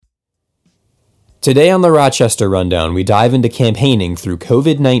Today on the Rochester Rundown, we dive into campaigning through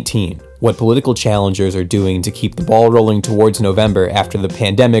COVID-19, what political challengers are doing to keep the ball rolling towards November after the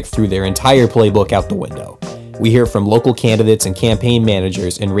pandemic threw their entire playbook out the window. We hear from local candidates and campaign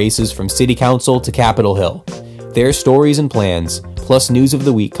managers in races from City Council to Capitol Hill. Their stories and plans, plus news of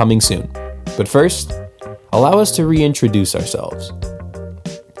the week coming soon. But first, allow us to reintroduce ourselves.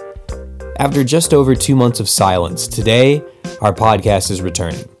 After just over 2 months of silence, today, our podcast is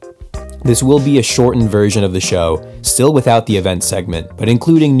returning. This will be a shortened version of the show, still without the event segment, but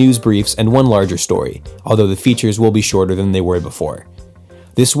including news briefs and one larger story, although the features will be shorter than they were before.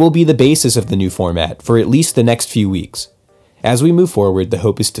 This will be the basis of the new format for at least the next few weeks. As we move forward, the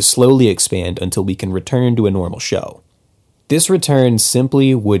hope is to slowly expand until we can return to a normal show. This return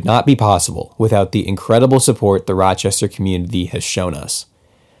simply would not be possible without the incredible support the Rochester community has shown us.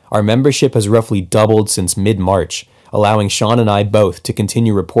 Our membership has roughly doubled since mid-March, allowing Sean and I both to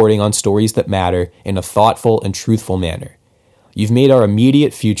continue reporting on stories that matter in a thoughtful and truthful manner. You've made our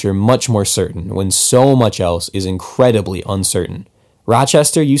immediate future much more certain when so much else is incredibly uncertain.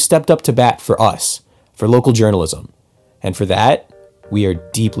 Rochester, you stepped up to bat for us, for local journalism, and for that, we are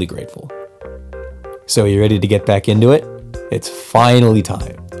deeply grateful. So, you ready to get back into it? It's finally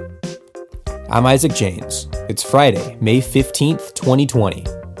time. I'm Isaac James. It's Friday, May 15th, 2020,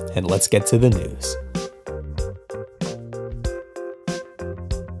 and let's get to the news.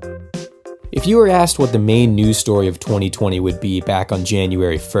 If you were asked what the main news story of 2020 would be back on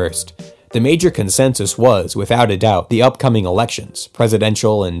January 1st, the major consensus was, without a doubt, the upcoming elections,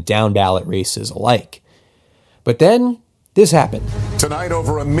 presidential and down-ballot races alike. But then, this happened. Tonight,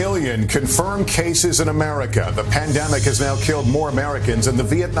 over 1 million confirmed cases in America. The pandemic has now killed more Americans than the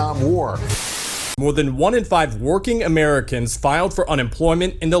Vietnam War. More than 1 in 5 working Americans filed for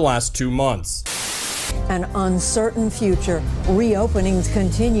unemployment in the last 2 months. An uncertain future. Reopenings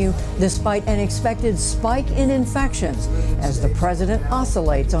continue despite an expected spike in infections as the president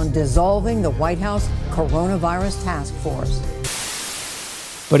oscillates on dissolving the White House coronavirus task force.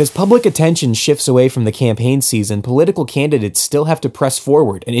 But as public attention shifts away from the campaign season, political candidates still have to press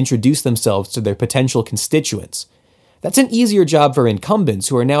forward and introduce themselves to their potential constituents. That's an easier job for incumbents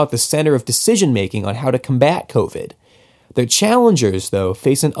who are now at the center of decision-making on how to combat COVID. Their challengers, though,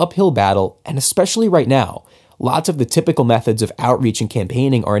 face an uphill battle, and especially right now, lots of the typical methods of outreach and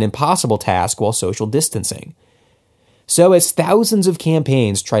campaigning are an impossible task while social distancing. So as thousands of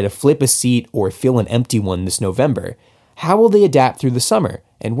campaigns try to flip a seat or fill an empty one this November, how will they adapt through the summer,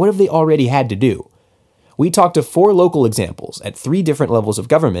 and what have they already had to do? We talked to 4 local examples at 3 different levels of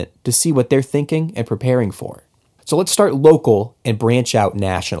government to see what they're thinking and preparing for. So let's start local and branch out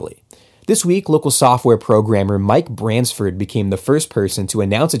nationally. This week, local software programmer Mike Bransford became the first person to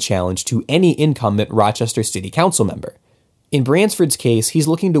announce a challenge to any incumbent Rochester City Council member. In Bransford's case, he's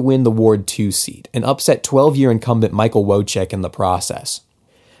looking to win the Ward 2 seat and upset 12-year incumbent Michael Wojcik in the process.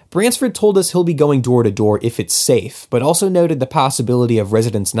 Bransford told us he'll be going door to door if it's safe, but also noted the possibility of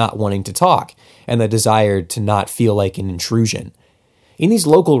residents not wanting to talk and the desire to not feel like an intrusion. In these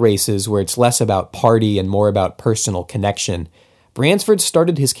local races, where it's less about party and more about personal connection, Bransford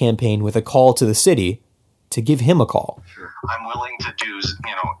started his campaign with a call to the city to give him a call. I'm willing to do,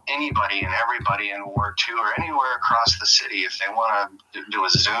 anybody and everybody in Ward 2 or anywhere across the city if they want to do a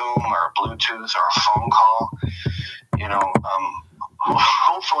Zoom or a Bluetooth or a phone call.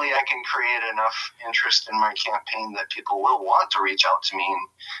 Hopefully I can create enough interest in my campaign that people will want to reach out to me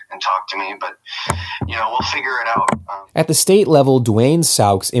and talk to me, but, we'll figure it out. At the state level, Dwayne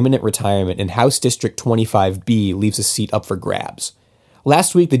Sauk's imminent retirement in House District 25B leaves a seat up for grabs.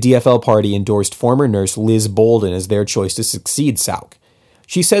 Last week, the DFL party endorsed former nurse Liz Bolden as their choice to succeed Sauk.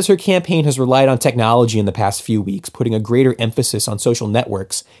 She says her campaign has relied on technology in the past few weeks, putting a greater emphasis on social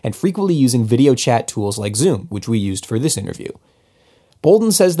networks and frequently using video chat tools like Zoom, which we used for this interview.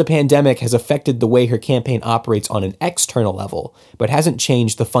 Bolden says the pandemic has affected the way her campaign operates on an external level, but hasn't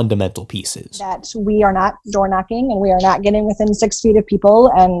changed the fundamental pieces. That we are not door knocking and we are not getting within 6 feet of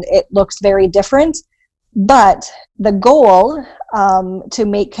people, and it looks very different. But the goal to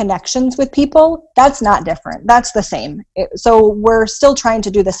make connections with people, that's not different. That's the same. So we're still trying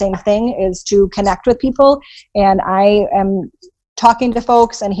to do the same thing, is to connect with people. And I am talking to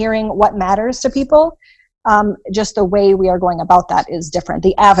folks and hearing what matters to people. Just the way we are going about that is different.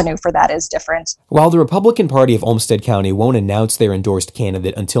 The avenue for that is different. While the Republican Party of Olmsted County won't announce their endorsed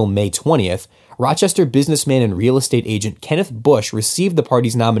candidate until May 20th, Rochester businessman and real estate agent Kenneth Bush received the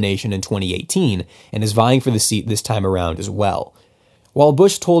party's nomination in 2018 and is vying for the seat this time around as well. While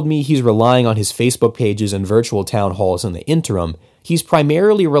Bush told me he's relying on his Facebook pages and virtual town halls in the interim, he's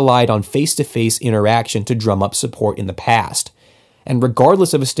primarily relied on face-to-face interaction to drum up support in the past. And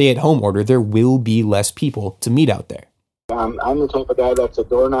regardless of a stay-at-home order, there will be less people to meet out there. I'm the type of guy that's a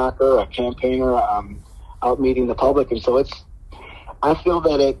door knocker, a campaigner, out meeting the public. And so I feel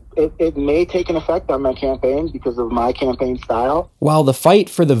that it may take an effect on my campaign because of my campaign style. While the fight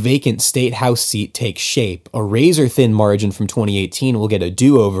for the vacant state house seat takes shape, a razor-thin margin from 2018 will get a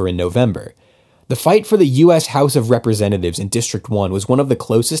do-over in November. The fight for the U.S. House of Representatives in District 1 was one of the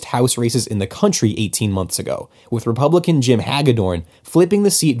closest House races in the country 18 months ago, with Republican Jim Hagedorn flipping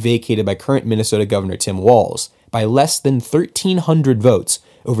the seat vacated by current Minnesota Governor Tim Walz by less than 1,300 votes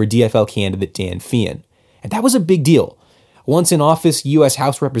over DFL candidate Dan Feehan. And that was a big deal. Once in office, U.S.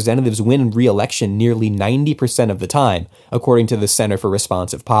 House Representatives win re-election nearly 90% of the time, according to the Center for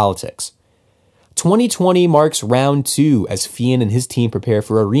Responsive Politics. 2020 marks round 2 as Feehan and his team prepare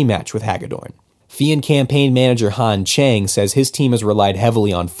for a rematch with Hagedorn. Feehan campaign manager Han Chang says his team has relied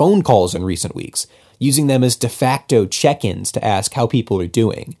heavily on phone calls in recent weeks, using them as de facto check-ins to ask how people are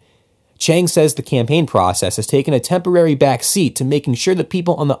doing. Chang says the campaign process has taken a temporary back seat to making sure that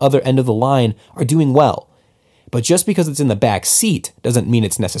people on the other end of the line are doing well. But just because it's in the back seat doesn't mean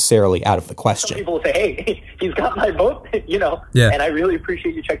it's necessarily out of the question. Some people will say, hey, he's got my vote, and I really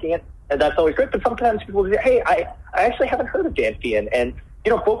appreciate you checking in, and that's always great. But sometimes people will say, hey, I actually haven't heard of Dan Feehan, and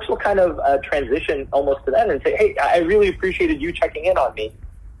folks will kind of transition almost to that and say, hey, I really appreciated you checking in on me,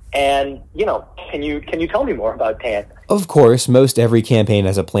 and can you tell me more about Dan? Of course, most every campaign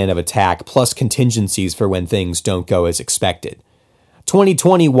has a plan of attack plus contingencies for when things don't go as expected.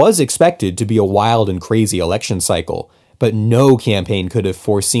 2020 was expected to be a wild and crazy election cycle, but no campaign could have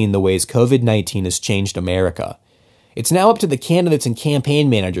foreseen the ways COVID-19 has changed America. It's now up to the candidates and campaign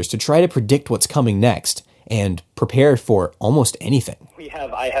managers to try to predict what's coming next and prepare for almost anything.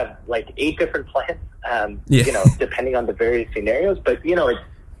 I have like 8 different plans, depending on the various scenarios, but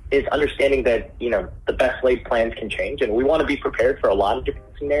it's understanding that, the best laid plans can change, and we want to be prepared for a lot of different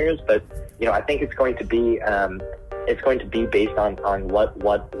scenarios, but, I think it's going to be based on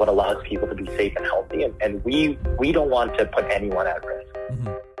what allows people to be safe and healthy, and we don't want to put anyone at risk.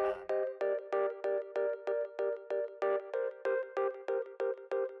 Mm-hmm.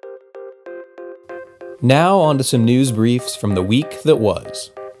 Now on to some news briefs from the week that was.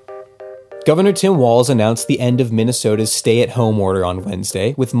 Governor Tim Walz announced the end of Minnesota's stay-at-home order on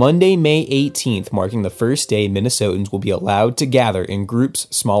Wednesday, with Monday, May 18th marking the first day Minnesotans will be allowed to gather in groups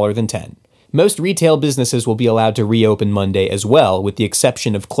smaller than 10. Most retail businesses will be allowed to reopen Monday as well, with the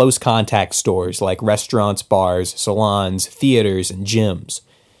exception of close contact stores like restaurants, bars, salons, theaters, and gyms.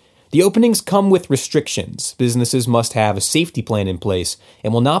 The openings come with restrictions. Businesses must have a safety plan in place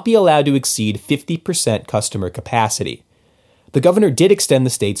and will not be allowed to exceed 50% customer capacity. The governor did extend the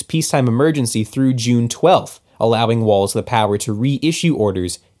state's peacetime emergency through June 12th, allowing Walz the power to reissue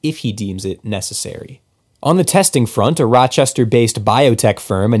orders if he deems it necessary. On the testing front, a Rochester-based biotech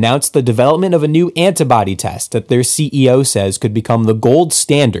firm announced the development of a new antibody test that their CEO says could become the gold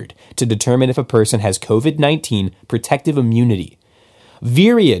standard to determine if a person has COVID-19 protective immunity.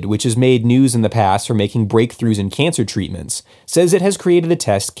 Vyriad, which has made news in the past for making breakthroughs in cancer treatments, says it has created a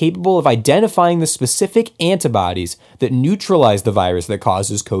test capable of identifying the specific antibodies that neutralize the virus that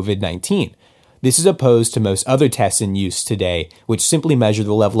causes COVID-19. This is opposed to most other tests in use today, which simply measure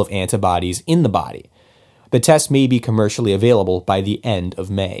the level of antibodies in the body. The test may be commercially available by the end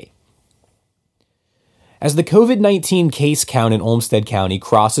of May. As the COVID-19 case count in Olmsted County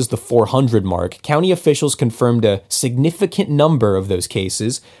crosses the 400 mark, county officials confirmed a significant number of those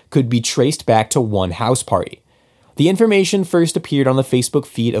cases could be traced back to one house party. The information first appeared on the Facebook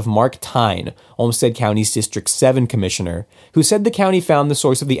feed of Mark Tyne, Olmsted County's District 7 commissioner, who said the county found the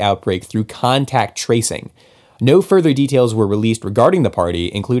source of the outbreak through contact tracing. No further details were released regarding the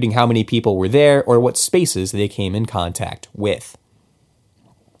party, including how many people were there or what spaces they came in contact with.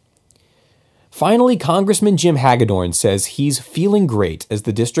 Finally, Congressman Jim Hagedorn says he's feeling great as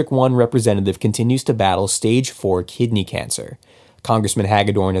the District 1 representative continues to battle stage 4 kidney cancer. Congressman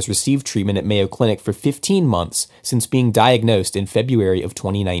Hagedorn has received treatment at Mayo Clinic for 15 months since being diagnosed in February of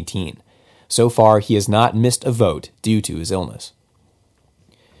 2019. So far, he has not missed a vote due to his illness.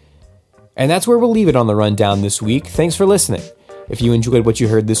 And that's where we'll leave it on the rundown this week. Thanks for listening. If you enjoyed what you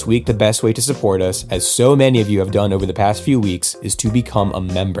heard this week, the best way to support us, as so many of you have done over the past few weeks, is to become a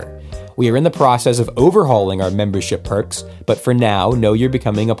member. We are in the process of overhauling our membership perks, but for now, know you're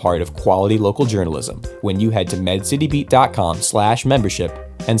becoming a part of quality local journalism when you head to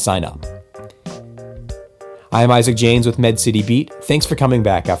medcitybeat.com/membership and sign up. I'm Isaac James with MedCity Beat. Thanks for coming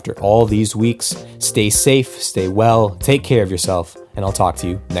back after all these weeks. Stay safe, stay well, take care of yourself, and I'll talk to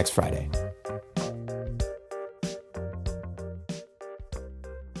you next Friday.